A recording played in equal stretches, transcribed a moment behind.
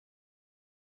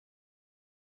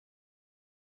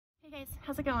Hey guys,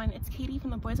 how's it going? It's Katie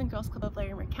from the Boys and Girls Club of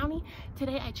Larimer County.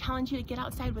 Today I challenge you to get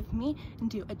outside with me and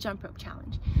do a jump rope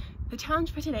challenge. The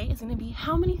challenge for today is going to be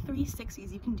how many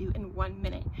 360s you can do in 1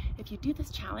 minute. If you do this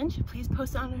challenge, please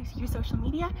post it on your social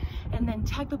media and then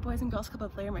tag the Boys and Girls Club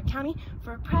of Larimer County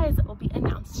for a prize that will be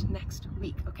announced next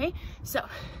week, okay? So,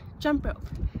 jump rope,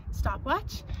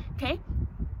 stopwatch, okay?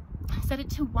 Set it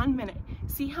to 1 minute.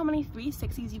 See how many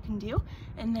 360s you can do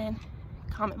and then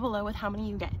comment below with how many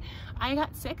you get. I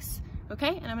got 6,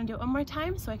 okay? And I'm gonna do it one more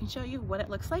time so I can show you what it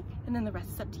looks like, and then the rest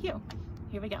is up to you.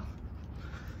 Here we go.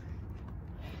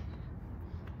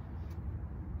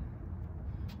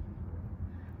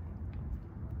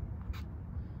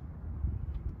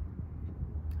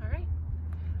 All right,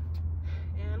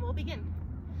 and we'll begin.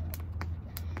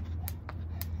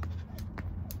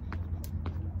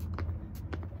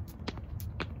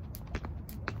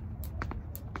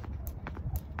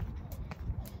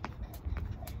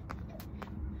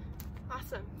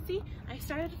 Awesome. See, I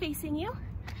started facing you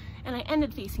and I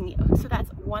ended facing you. So that's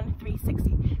 1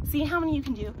 360. See how many you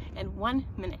can do in 1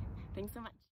 minute. Thanks so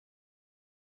much.